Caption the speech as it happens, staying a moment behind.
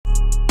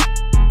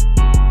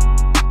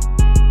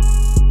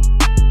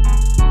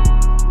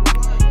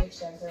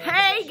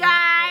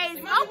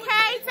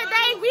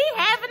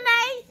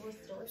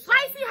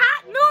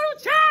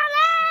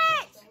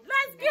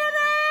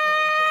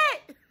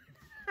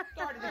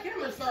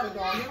started,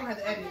 dog. You don't have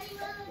to edit.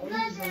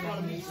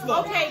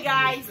 Okay,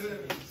 guys.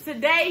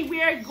 Today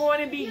we're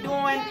going to be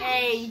doing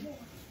a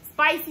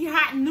spicy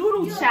hot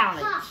noodle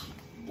challenge.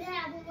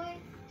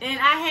 And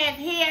I have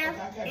here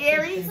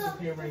Aries,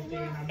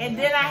 and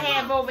then I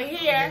have over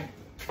here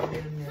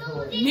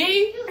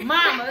me,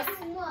 Mama's,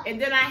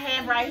 and then I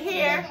have right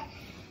here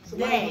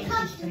Dad.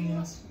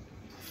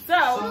 So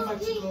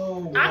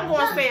I'm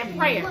going to say a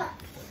prayer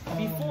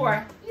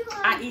before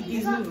I eat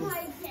these noodles.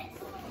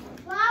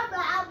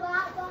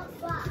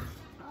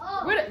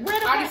 Where I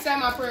already said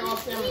my prayer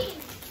off camera.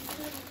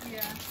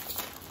 Yeah.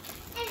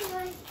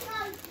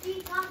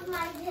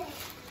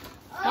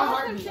 My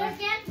heart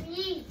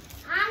beating.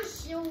 I'm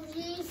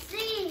shooting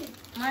seeds.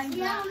 Mine You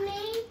know what I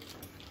mean?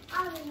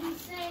 I'm gonna be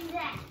saying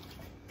that.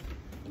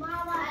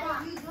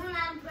 Mama, you doing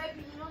that on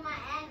purpose, you know my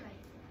Android.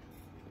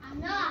 I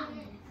know.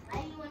 Why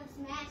you wanna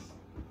smash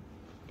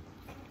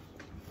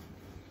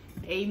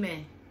it?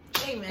 Amen.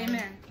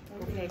 Amen.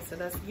 Okay, so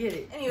let's get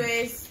it.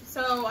 Anyways,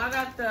 so I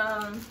got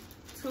the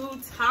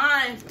 2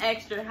 times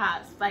extra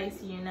hot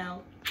spicy, you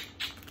know.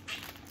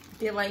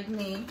 They're like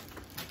me.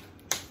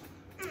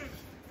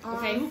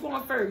 Okay, who's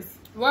going first?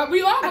 Well,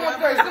 we all going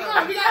first. Come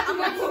on, we got to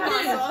go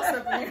first.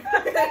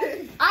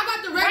 I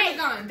got the red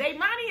gun. They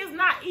money is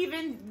not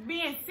even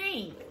being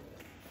seen.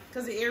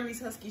 Because of Aries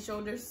husky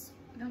shoulders.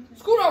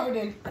 Scoot over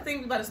then. I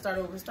think we better start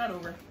over. Start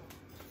over.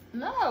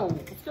 No.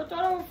 Still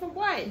thought over for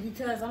what?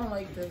 Because I don't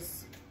like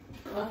this.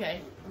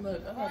 Okay.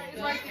 Look, I like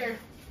It's right there.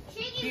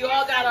 We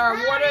all got our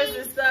waters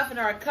and stuff and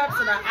our cups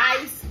and our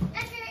ice.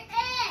 That's your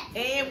ass.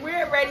 And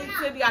we're ready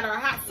to, we got our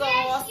hot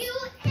sauce. Yes, you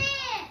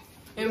ass.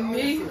 And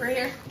me, right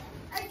here.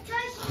 A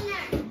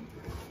questioner.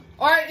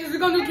 All right, is it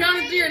going to do count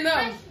of 3 or no?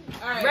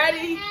 All right.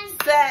 Ready,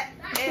 set,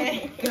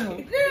 and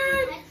go.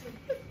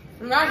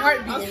 My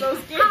heart I'm beating. so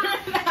scared.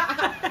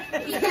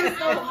 It's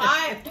so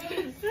hot.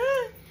 It's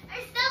still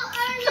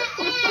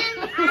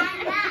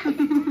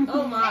early.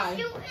 Oh my. Yes,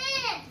 you is.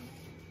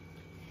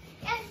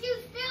 Yes, you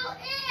still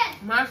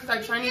is. Mine's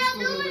like Chinese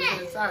food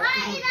noodles. Sorry.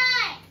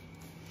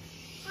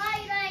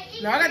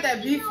 No, I got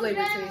that beef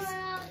flavor taste.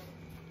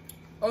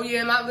 Oh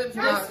yeah, my lips,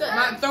 my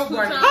throat Two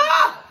burning.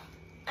 times.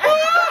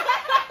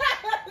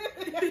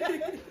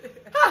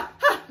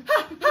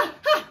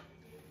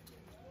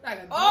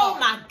 Oh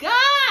my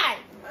God!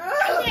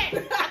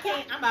 I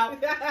can't. I'm out.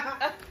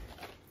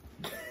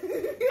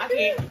 I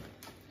can't.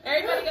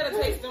 Everybody gotta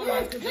taste them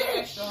ones because they're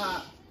extra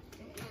hot.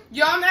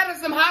 Yo, I'm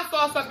adding some hot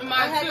sauce up in I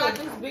mine had got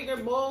too. this bigger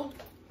bowl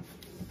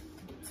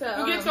to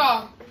Who get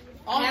y'all?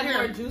 All have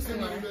more here. juice in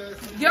there.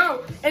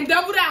 Yo, and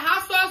double that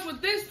hot sauce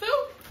with this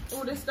too.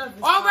 Oh, this stuff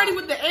is Already hot.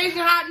 with the Asian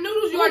hot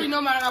noodles, you already know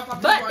my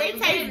outfit. But they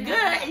taste good,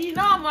 and you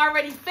know I'm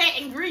already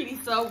fat and greedy,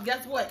 so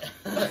guess what?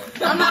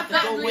 I'm not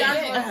fat and greedy,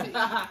 I'm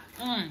spicy.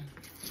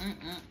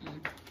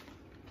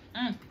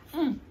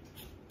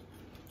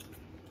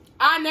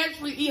 I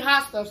naturally eat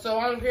hot stuff, so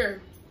I don't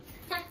care.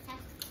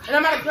 And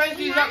I'm gonna crank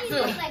these up You too.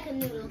 look like a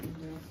noodle.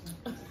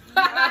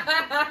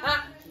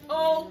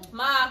 Oh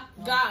my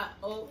God.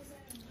 Oh,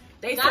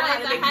 They guys,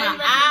 started to make I highly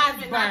my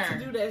recommend not eyes to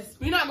burn. do this.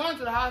 We're not going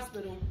to the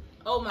hospital.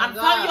 Oh my I'm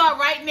God. telling y'all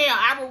right now,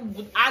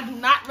 I do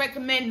not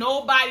recommend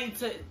nobody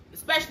to,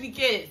 especially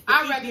kids, to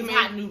I eat recommend- these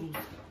hot noodles.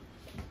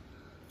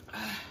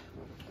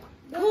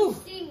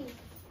 Don't see me.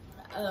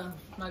 Oh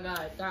my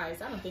God,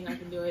 guys, I don't think I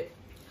can do it.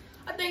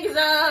 I think it's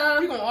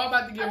We're going all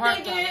about to get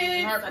I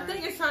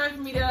think it's time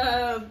for me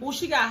to. Well,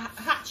 she got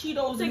hot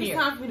Cheetos I think in it's here.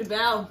 time for me to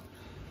bow.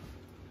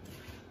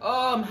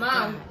 Oh my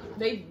Mom,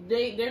 God.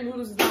 their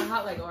noodles is not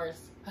hot like ours.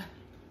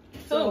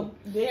 So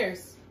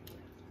theirs.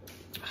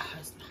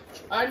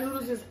 Our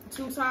noodles is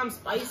 2 times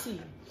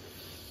spicy.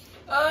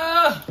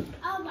 I'm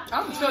about to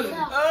I'm pass chilling.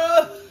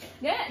 out.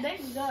 Yeah, they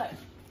can good.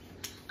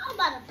 I'm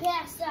about to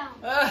pass out.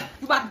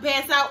 You about to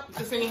pass out?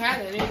 Just ain't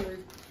had it anyway.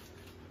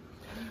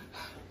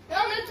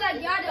 That looks like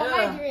y'all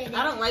dehydrated.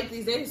 I don't like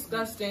these. They're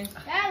disgusting.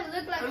 That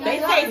look like They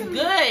taste good.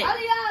 All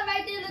y'all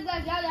right there look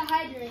like y'all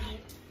dehydrated.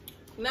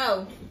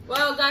 No.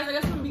 Well, guys, I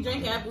guess I'm gonna be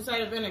drinking apple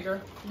cider vinegar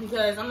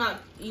because I'm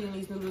not eating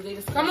these noodles. They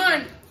just Come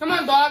on,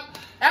 dog.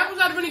 Apple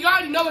cider vinegar, you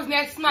already know it's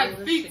nasty. It's like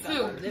feet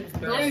too. And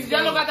this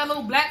yellow got that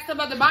little black stuff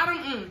at the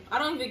bottom. I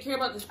don't even care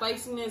about the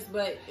spiciness,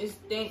 but it's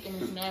dank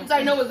and it's nasty. So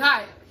I know it's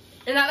hot.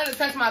 And I let it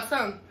touch my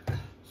tongue.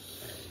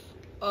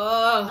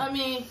 I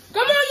mean,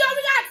 Come on, y'all,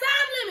 we got a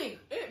time limit.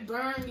 it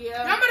burned, I'm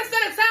yeah. gonna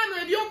set a time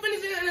limit. If you don't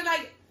finish it in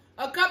like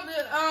a couple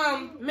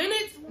of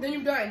minutes, then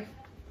you're done.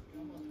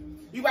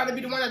 You got to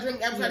be the one that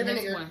drink apple cider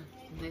vinegar.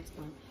 Next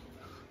one.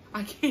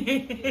 I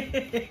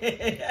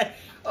can't.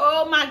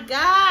 Oh my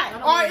God.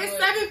 All right, it's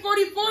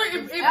 7:44.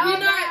 If you're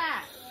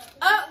not,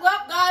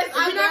 Well, guys, If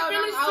you're not I'm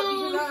finished out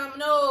soon- because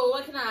no,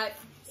 I cannot.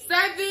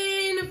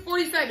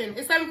 7:47.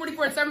 It's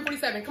 7:44. It's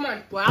 7:47. Come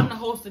on. Well, I'm the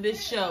host of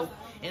this show,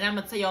 and I'm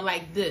gonna tell y'all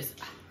like this.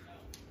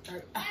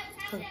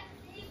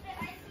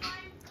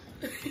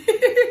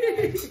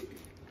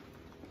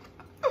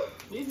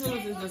 These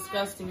noodles is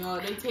disgusting, y'all.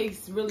 They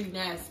taste really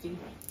nasty.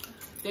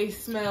 They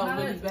smell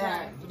really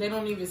bad. They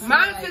don't even smell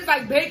Mine tastes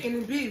like bacon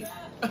and beef.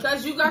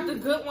 Because you got the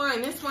good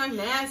one. This one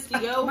nasty,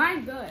 yo.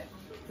 Mine good.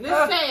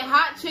 This say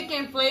hot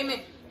chicken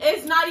flaming.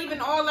 It's not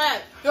even all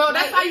that. Yo,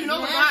 that's how you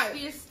know it's hot.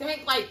 It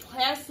stink like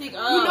plastic. You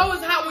know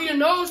it's hot when your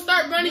nose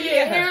start running,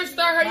 your hair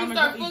start hurting, you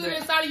start feeling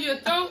inside of your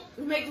throat.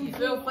 It makes me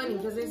feel funny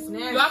because it's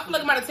nasty. Yo, I feel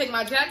like I'm about to take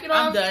my jacket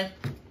off. I'm done.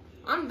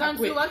 I'm done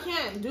too. I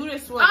can't do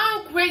this one.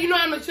 I don't quit. You know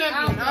I'm a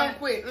champion. I don't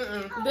quit.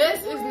 This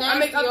is nasty. I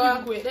make other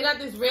people quit. They got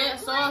this red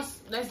sauce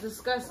that's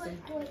disgusting.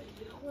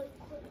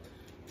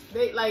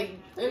 They like,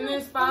 and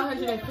there's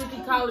 550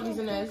 calories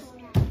in this.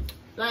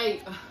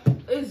 Like,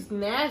 it's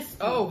nasty.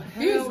 Oh,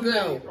 he's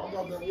good.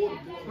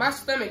 My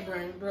stomach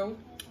burning, bro.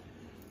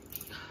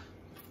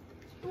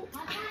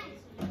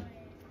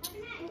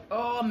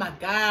 Oh my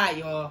God,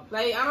 y'all.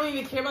 Like, I don't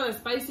even care about the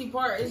spicy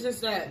part. It's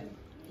just that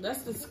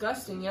that's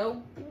disgusting,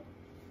 yo.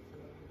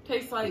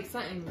 Tastes like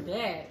something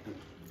bad.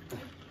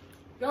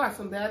 Y'all have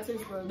some bad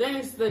taste, bro. Then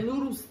it's the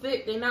noodles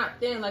thick. They're not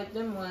thin like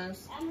them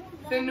ones.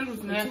 Thin noodles,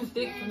 They're too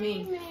thick for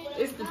me.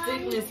 It's the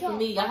thickness for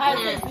me. I How is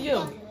it can't. for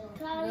you?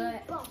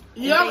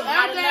 Yo,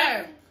 out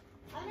there.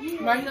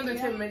 Right here,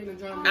 they're making the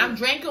drum. I'm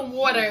drinking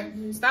water.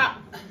 Stop.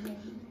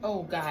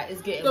 Oh God,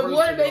 it's getting The worse,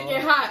 water y'all.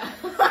 making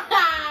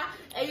hot.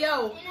 Hey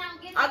yo,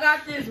 I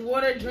got this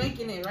water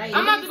drinking it right.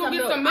 I'm about to go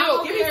get some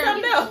milk. Give me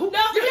some milk.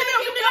 No, give me milk.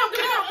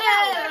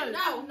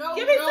 No.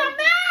 Give me some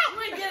milk.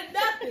 You ain't getting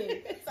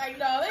nothing. It's like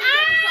no, they ain't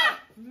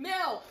getting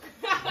milk.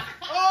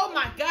 Oh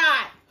my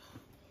God.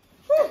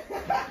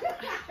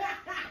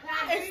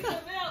 It's some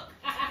milk.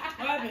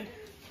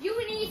 You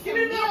need some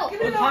milk.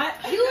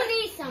 You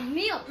need some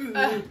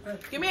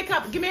milk. Give me a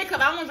cup. Give me a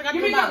cup. I don't want to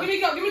Give me a cup, give me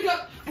a cup, give me a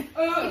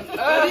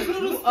cup. These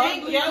noodles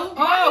stink, yo.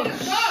 Oh,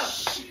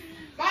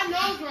 my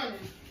nose running.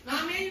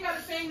 Nah, man, you got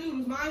the same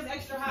noodles. Mine's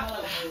extra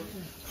hot.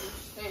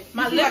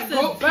 My lips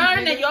is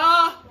burning,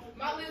 y'all.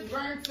 My lips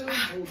burn too.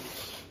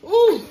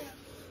 Ooh.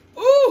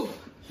 Ooh.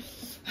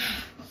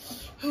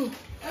 Hurry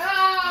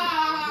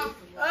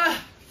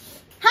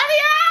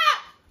up!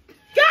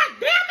 God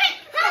damn it!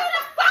 Hurry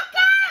the fuck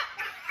up!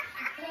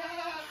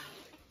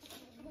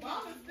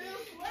 Mama's still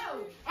slow.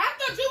 I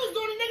thought you was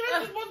doing it, nigga. This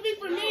was supposed to be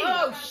for me.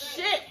 Oh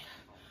shit!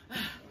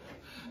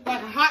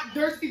 Like a hot,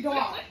 thirsty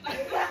dog.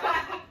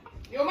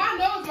 Yo, my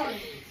nose running.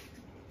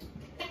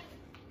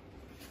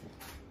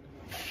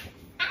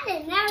 I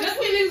did not. This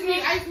one leaves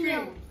me ice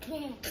cream.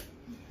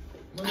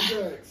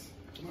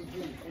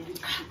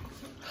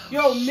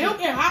 Yo, milk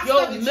and hot Yo,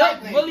 stuff is milk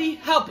chocolate. really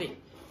helping.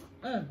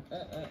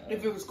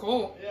 If it was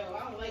cold. Yeah, I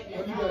don't like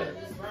that.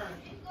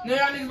 Now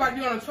y'all niggas about to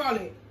be on the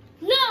toilet.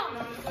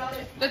 No.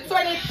 The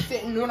toilet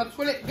sitting on the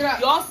toilet. Get up.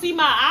 Y'all see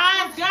my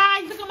eyes,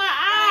 guys? Look at my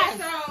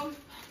eyes.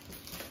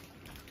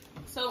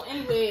 So,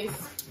 anyways,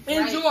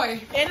 Enjoy.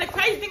 Right. And the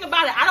crazy thing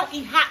about it, I don't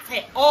eat hot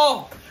at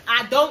all.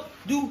 I don't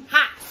do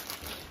hot.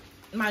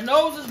 My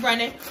nose is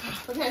running.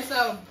 okay,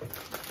 so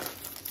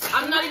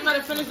I'm not even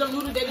gonna finish them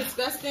noodles. They're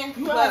disgusting.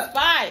 You But are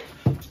spied.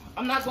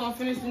 I'm not gonna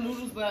finish the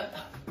noodles, but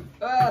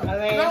My I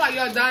leg. feel like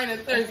y'all dying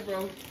of thirst,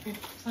 bro.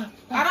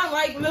 I don't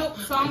like milk,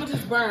 so I'm gonna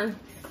just burn.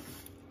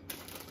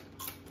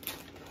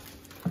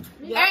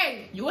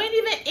 Hey, You ain't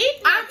even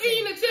eating. I'm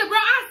eating the chip, bro.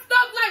 I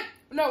stuffed like,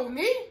 no,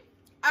 me?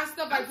 I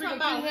stuffed like I'm talking freaking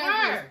about 2 her.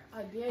 handfuls.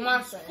 I did.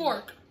 My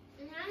fork.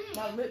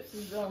 My lips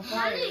is on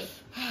fire.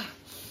 I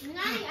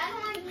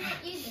don't like milk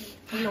either.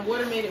 And the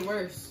water made it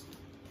worse.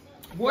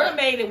 Water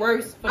made it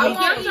worse for I me.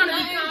 won't I'm eat trying to be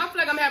nothing. calm. I feel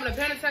like I'm having a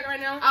panic attack right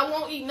now. I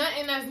won't eat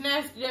nothing that's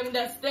nasty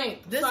that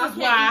stink. This so is I can't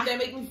why- eat that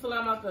make me feel like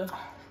I'm about to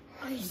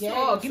gag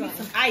Oh, or give me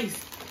something. some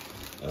ice.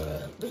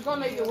 It's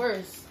gonna make it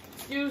worse.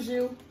 Excuse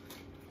you.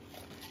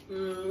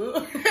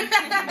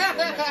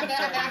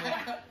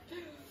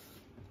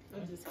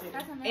 I'm just kidding.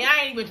 And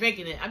I ain't even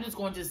drinking it. I'm just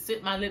going to just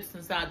sit my lips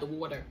inside the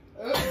water.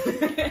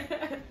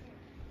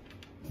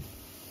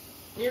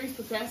 Gary's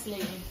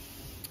procrastinating.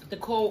 The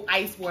cold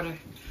ice water.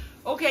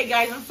 Okay,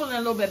 guys, I'm feeling a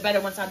little bit better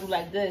once I do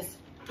like this.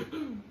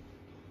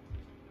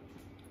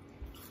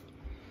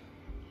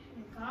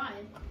 God.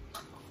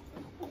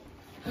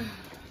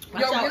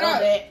 Watch Yo, out, get up.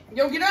 Odette.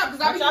 Yo, get up,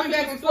 because I be Watch out, coming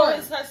back and people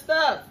forth. her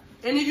stuff.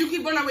 And if you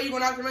keep going that way, you're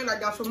going to have to make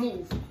like that, so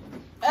move. Look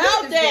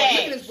at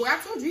Odette. this boy. I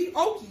told you, he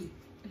oaky.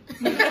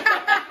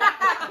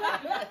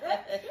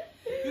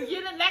 You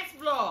get the next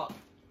vlog.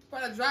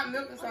 Try to drop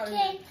milk inside of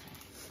Okay. here.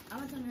 I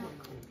want some milk.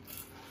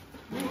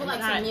 You would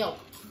like some milk.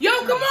 Yo,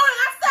 come on.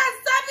 I said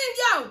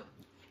 7, yo.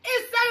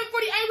 It's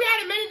 7:48. We had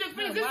a minute to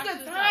finish. watch This is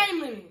this the out. time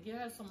limit. Get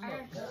her some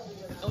milk.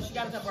 Oh, she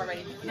got a cup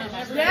already. Down.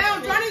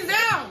 Turn it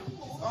down.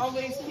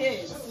 Always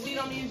kids. We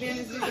don't need to be in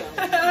this video.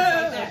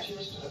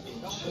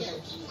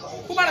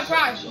 Who about to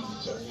cry?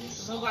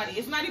 Nobody.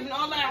 It's not even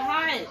all that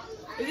hot.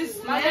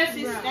 It's My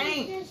nasty lips brown.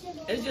 stink.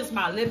 It's just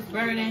my lips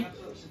burning.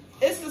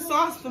 It's the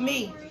sauce for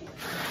me.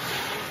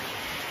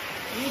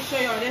 Let me show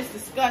y'all this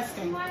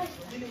disgusting.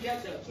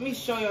 Let me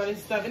show y'all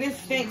this stuff. And it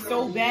stinks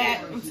so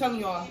bad. I'm telling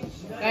y'all.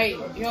 Hey,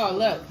 y'all,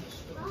 look.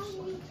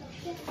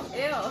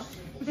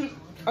 Ew.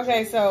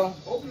 Okay, so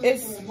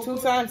it's 2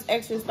 times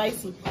extra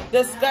spicy.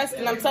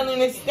 Disgusting. I'm telling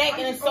you, it stink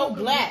and it's so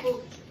black.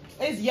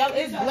 It's yellow.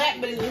 It's black,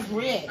 but it's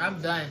red.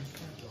 I'm done.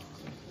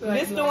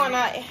 This the one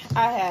I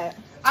had.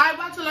 Alright,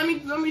 watch it. Let me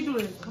do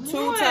this.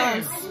 2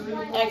 times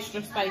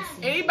extra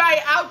spicy.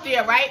 Anybody out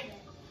there, right,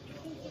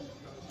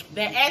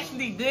 that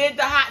actually did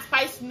the hot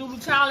spicy noodle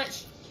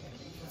challenge?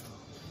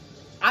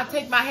 I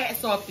take my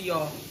hats off to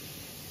y'all.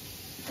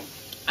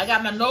 I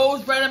got my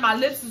nose running, my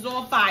lips is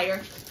on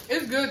fire.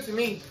 It's good to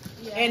me.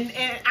 Yeah.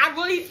 And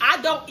I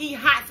don't eat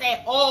hot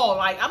at all.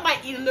 Like, I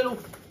might eat a little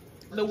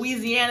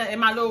Louisiana and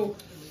my little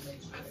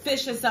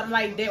fish or something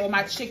like that, or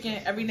my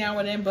chicken every now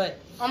and then, but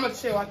I'm gonna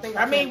chill.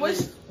 I mean, which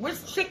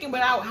chicken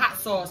without hot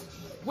sauce?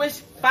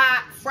 Which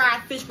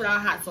fried fish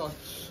without hot sauce?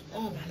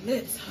 Oh, my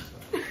lips.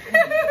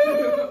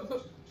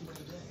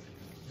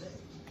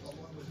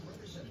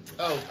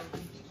 Oh,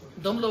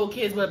 them little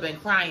kids would have been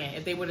crying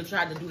if they would have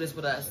tried to do this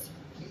with us.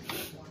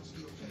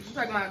 It's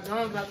like my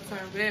gums about to turn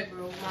red,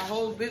 bro. My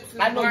whole lips is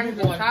I know you're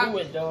going to do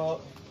it,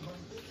 dog.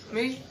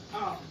 Me?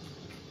 Oh.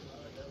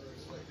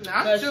 Nah,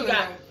 I'm chilling.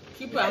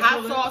 She put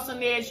hot sauce in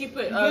there. She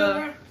put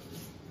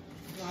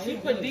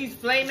these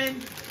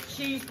flaming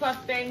cheese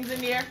puff things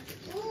in there.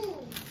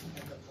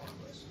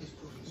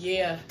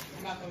 Yeah.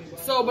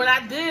 So, but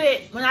I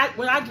did when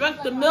I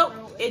drank the milk,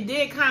 it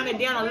did calm it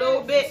down a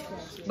little bit.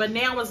 But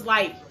now it's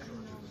like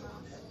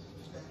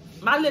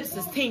my lips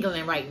is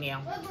tingling right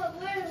now,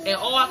 and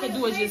all I can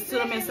do is just sit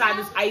them inside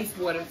this ice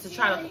water to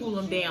try to cool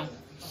them down.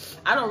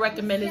 I don't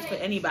recommend this for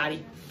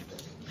anybody.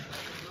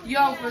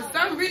 Yo, for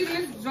some reason,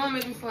 this joint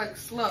makes me feel like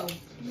slow.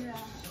 Yeah.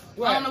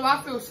 I don't know why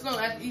I feel slow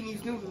after eating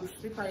these noodles.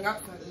 They probably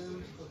got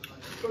something.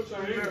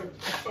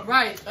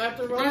 Right.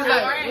 After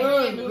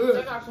coronavirus,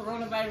 I got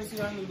coronavirus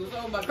here on noodles.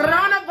 Oh my god.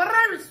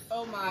 Coronavirus.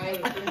 Oh my.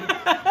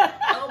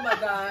 Oh my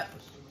god.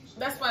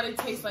 That's why they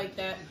taste like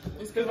that.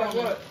 It's good.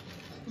 What?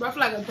 But I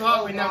feel like a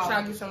dog right now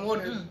trying to get some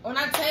water. When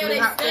I tell you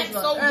they stink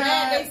so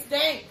bad, they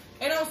stink.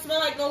 They don't smell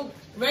like no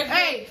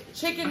regular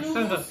chicken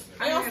noodles.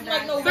 They don't smell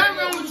like no regular. Something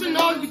wrong with your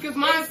nose because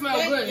mine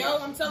smells good. Yo,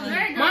 I'm telling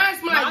you. Mine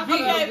smells like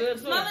good.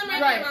 Smell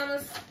them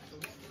right.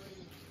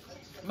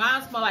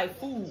 Mine smell like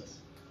food.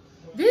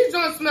 These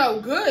don't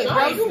smell good,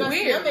 bro. You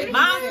weird.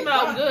 Mine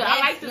smell good. I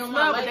like the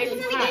smell, but they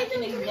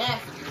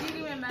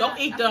hot. Don't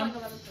eat them.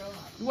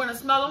 You want to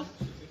smell them?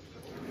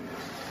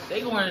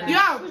 They going in there.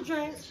 Yo,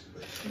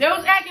 they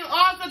was acting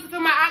all sorts of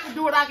things. I can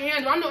do what I can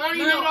handle. I'm the only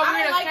nigga over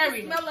here that's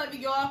carrying. I like the smell of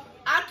it, y'all.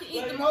 I can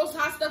eat the most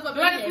hot stuff up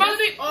in here. Smell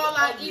it? All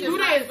I eat is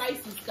hot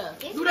spicy stuff.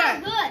 Do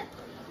that. Good.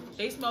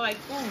 They smell like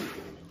food.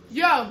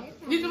 Yo,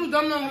 these little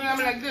dumb numbers are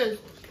like this.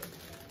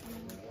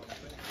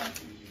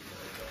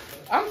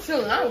 I'm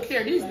chilling. I don't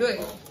care. These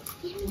good.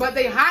 But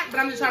they hot, but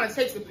I'm just trying to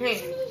taste the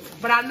pan.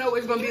 But I know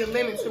it's going to be a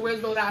limit to where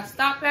I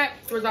stop at,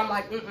 where I'm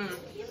like,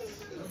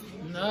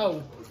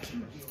 No.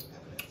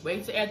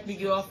 Wait till after we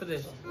get off of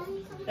this.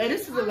 Hey,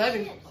 this is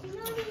 11.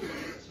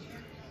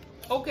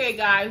 Okay,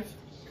 guys.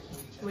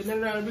 Wait, no,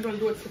 we're going to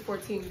do it to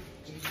 14.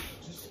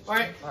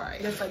 Alright?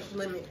 Alright. That's like the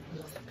limit.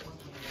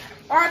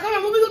 Alright, come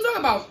on. What we going to talk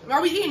about?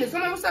 Are we eating this?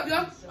 Come on, what's up,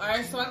 y'all?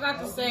 Alright, so I got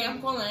to say, I'm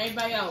calling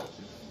everybody out.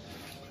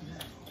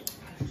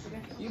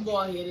 You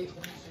bald-headed.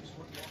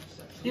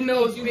 You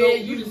know it's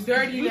big, you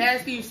dirty,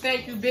 nasty, you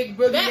stink, you big,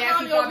 boogie,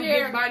 nasty, body,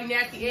 big body,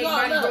 nasty, egg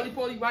body,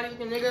 roly-poly body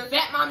looking nigga.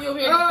 Fat mommy over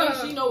here thinks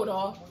she know it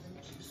all.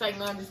 It's like,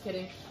 no, I'm just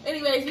kidding.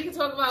 Anyways, we can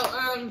talk about,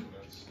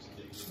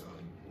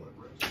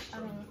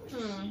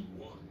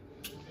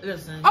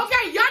 Listen.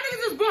 Okay, y'all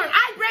niggas is boring.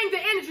 I bring the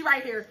energy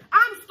right here.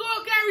 I'm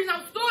still carrying,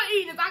 I'm still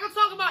eating. I can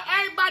talk about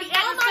everybody at the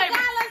table.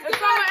 God, let's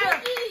get our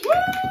cookie. Woo!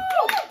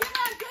 Get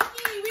our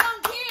cookie. We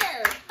don't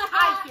care. I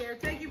care.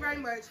 Thank you very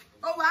much.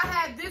 Oh, I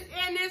had this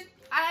and this.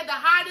 I had the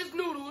hottest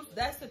noodles.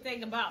 That's the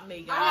thing about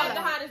me, guys. I had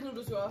the hottest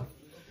noodles, y'all.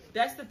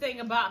 That's the thing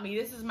about me.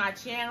 This is my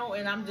channel,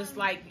 and I'm just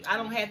like, I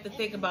don't have to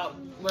think about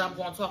what I'm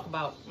going to talk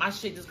about. My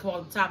shit just come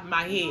off the top of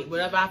my head.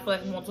 Whatever I feel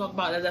like I'm going to talk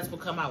about, that's what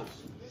come out.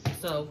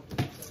 So,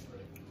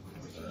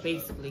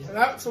 basically.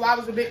 So I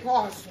was a big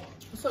pause.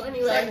 So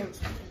anyway,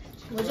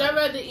 would y'all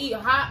rather eat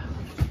hot,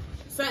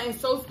 something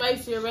so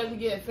spicy, or rather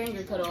get a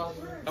finger cut off?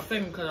 A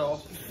finger cut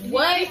off.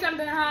 What? Eat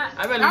something hot.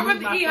 I'd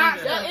rather eat hot.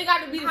 It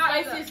got to be the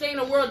spiciest thing in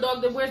the world,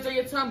 dog. That where's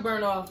your tongue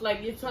burn off?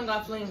 Like your tongue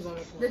got flames on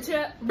it. The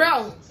chip,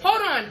 bro.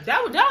 Hold on.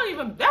 That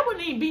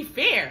wouldn't even be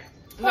fair.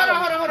 Hold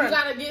on. You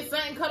gotta get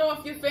something cut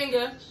off your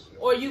finger,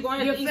 or you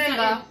gonna have to eat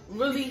something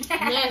really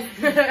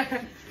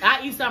nasty.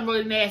 I eat something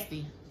really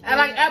nasty. I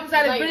like apple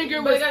cider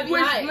vinegar with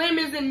squished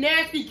lemons and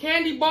nasty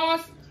candy bars.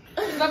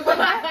 Stuff like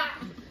that.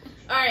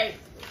 All right.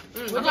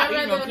 I'm not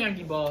eating no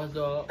candy bars,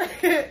 dog.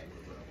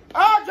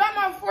 Oh, drop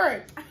my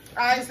fork.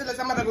 Alright, so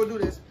I'm about to go do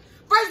this.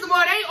 First of all,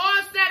 they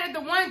all said at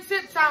the one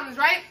chip challenge,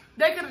 right?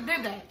 They could have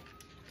did that.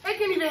 They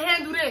can't even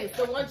handle this.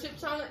 The one chip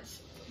challenge?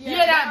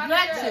 Yeah, that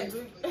black chip.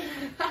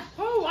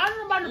 Oh, I don't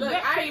know about the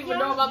black chip. I didn't even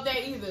know about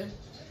that either.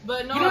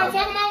 But no. You know what I'm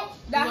talking about?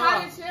 The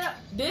hottest chip.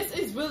 This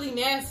is really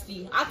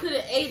nasty. I could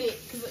have ate it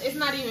because it's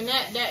not even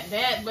that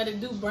bad, but it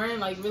do burn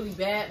like really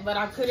bad. But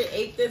I could have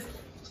ate this.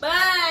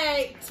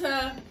 But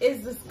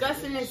it's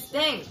disgusting and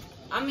stink.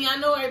 I mean, I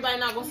know everybody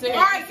not gonna say it.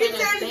 Alright, keep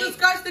saying it's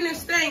disgusting and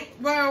stink,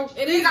 bro.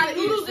 It is. The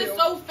noodles is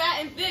so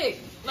fat and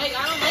thick. Like,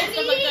 I don't like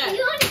stuff like that.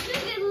 You only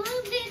drink a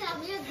little bit of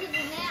real good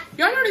and nasty.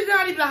 Y'all know these are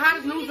not even the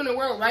hottest noodles in the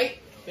world, right?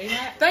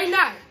 They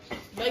not.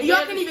 But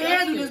Y'all can even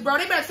handle this, bro.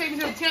 They better take me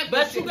to the championship.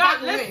 But you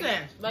got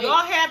listen. Like,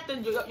 y'all have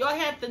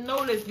to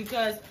know this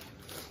because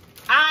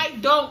I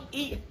don't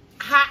eat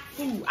hot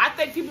food. I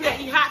think people that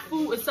eat hot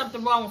food is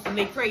something wrong with them.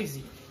 They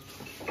crazy.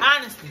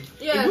 Honestly.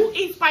 Yeah. If you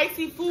eat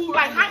spicy food,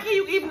 like how can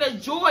you even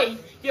enjoy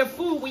your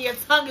food when your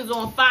tongue is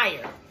on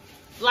fire?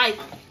 Like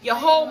your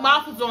whole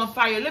mouth is on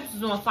fire, your lips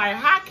is on fire.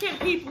 How can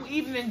people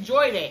even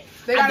enjoy that?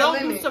 I don't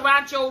do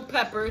sriracha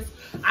peppers.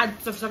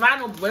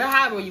 Serrano,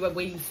 whatever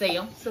you say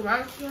them.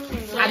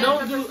 Sriracha? I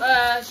don't do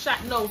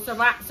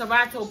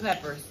sriracha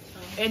peppers.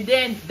 And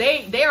then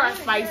they are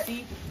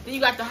spicy. Then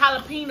you got the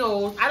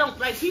jalapenos. I don't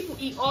like people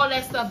eat all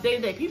that stuff day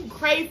to day. People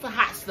crave for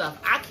hot stuff.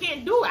 I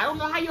can't do it. I don't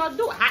know how y'all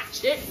do it. Hot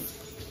chips.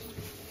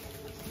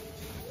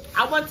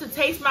 I want to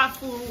taste my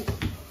food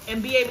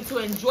and be able to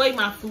enjoy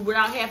my food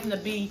without having to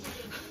be,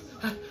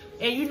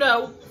 and you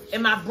know,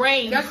 in my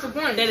brain, that's the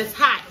point. That it's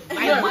hot.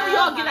 Like, yeah. What do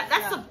y'all get?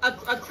 That's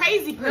a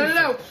crazy person.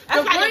 No.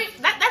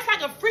 That's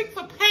like a freak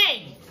for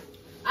pain.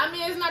 I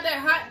mean, it's not that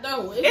hot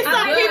though. It's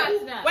some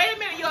people. Wait a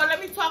minute, y'all. Let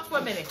me talk for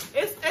a minute.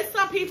 It's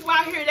some people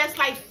out here that's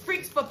like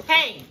freaks for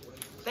pain.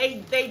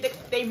 They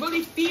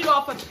really feed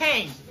off of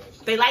pain.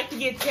 They like to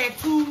get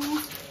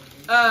tattoos.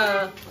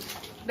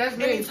 That's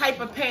any me. type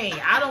of pain.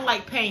 I don't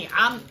like pain.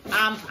 I don't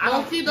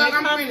when it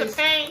comes to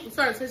pain. It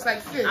starts to taste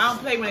like fish. I don't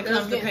play when it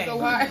comes to pain. So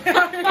hot.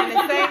 And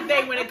the same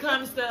thing when it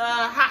comes to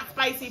hot,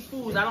 spicy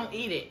foods. I don't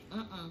eat it.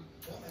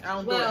 I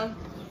don't do it.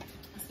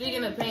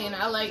 Speaking of pain,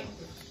 I like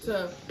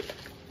to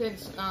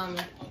pitch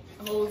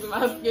holes in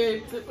my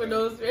skin for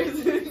those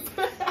reasons.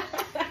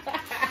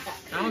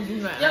 I don't do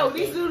nothing. Yo,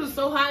 these noodles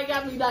so hot, it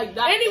got me like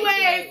that.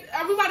 Anyways,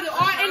 we about to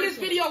all end this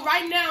video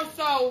right now.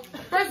 So,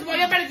 first of all,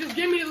 y'all better just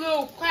give me the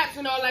little claps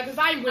and all that, because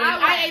I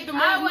ate the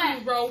most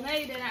noodles, bro.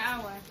 Made it an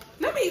hour.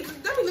 Let me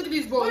look at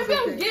these boys.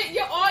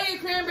 Get all your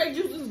cranberry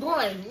juice is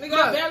gone. Nigga,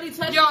 I barely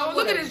touched y'all,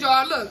 look at this,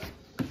 y'all. Look.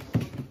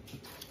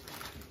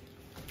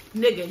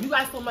 Nigga, you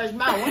got so much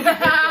mouth. Why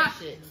that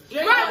shit?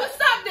 Right, what's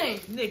up then?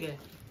 Nigga,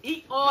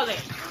 eat all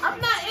that. I'm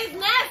not, it's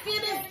nasty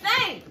in this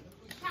thing.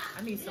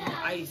 I need some more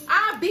ice.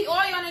 I beat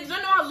all y'all niggas.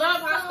 I know I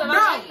love hot stuff.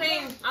 I like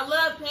pain. I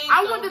love pain.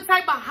 I want the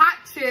type of hot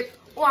chip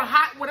or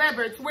hot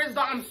whatever to where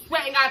I'm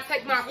sweating, I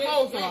take my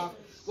clothes off.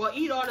 Well,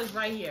 eat all this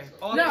right here.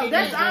 All no,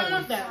 that's I don't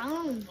want that. It's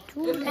almost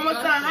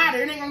something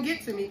hotter. It ain't gonna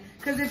get to me.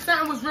 Cause if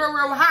something was real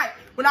hot,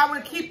 when I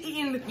would keep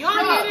eating, you don't she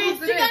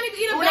can't even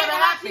eat a bag of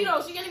hot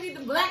Cheetos. She can't even eat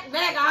the black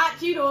bag of hot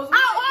Cheetos.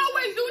 I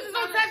always do this.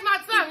 Don't touch my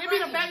tongue. It be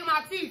the back of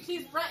my teeth.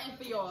 She's fronting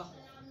for y'all.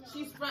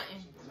 She's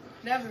fronting.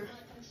 Never.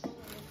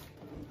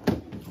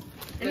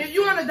 And if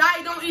you on a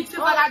diet, don't eat chips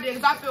like I did,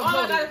 because I feel all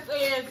I gotta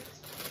say is,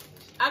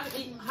 I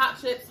can eat hot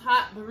chips,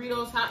 hot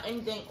burritos, hot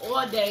anything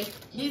all day.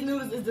 These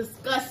noodles is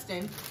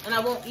disgusting, and I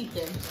won't eat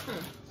them.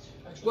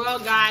 Well,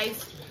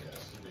 guys,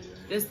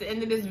 this is the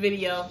end of this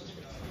video.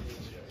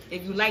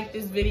 If you like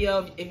this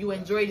video, if you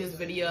enjoyed this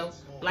video,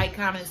 like,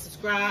 comment,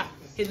 subscribe,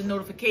 hit the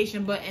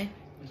notification button,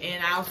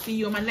 and I'll see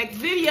you in my next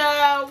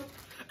video.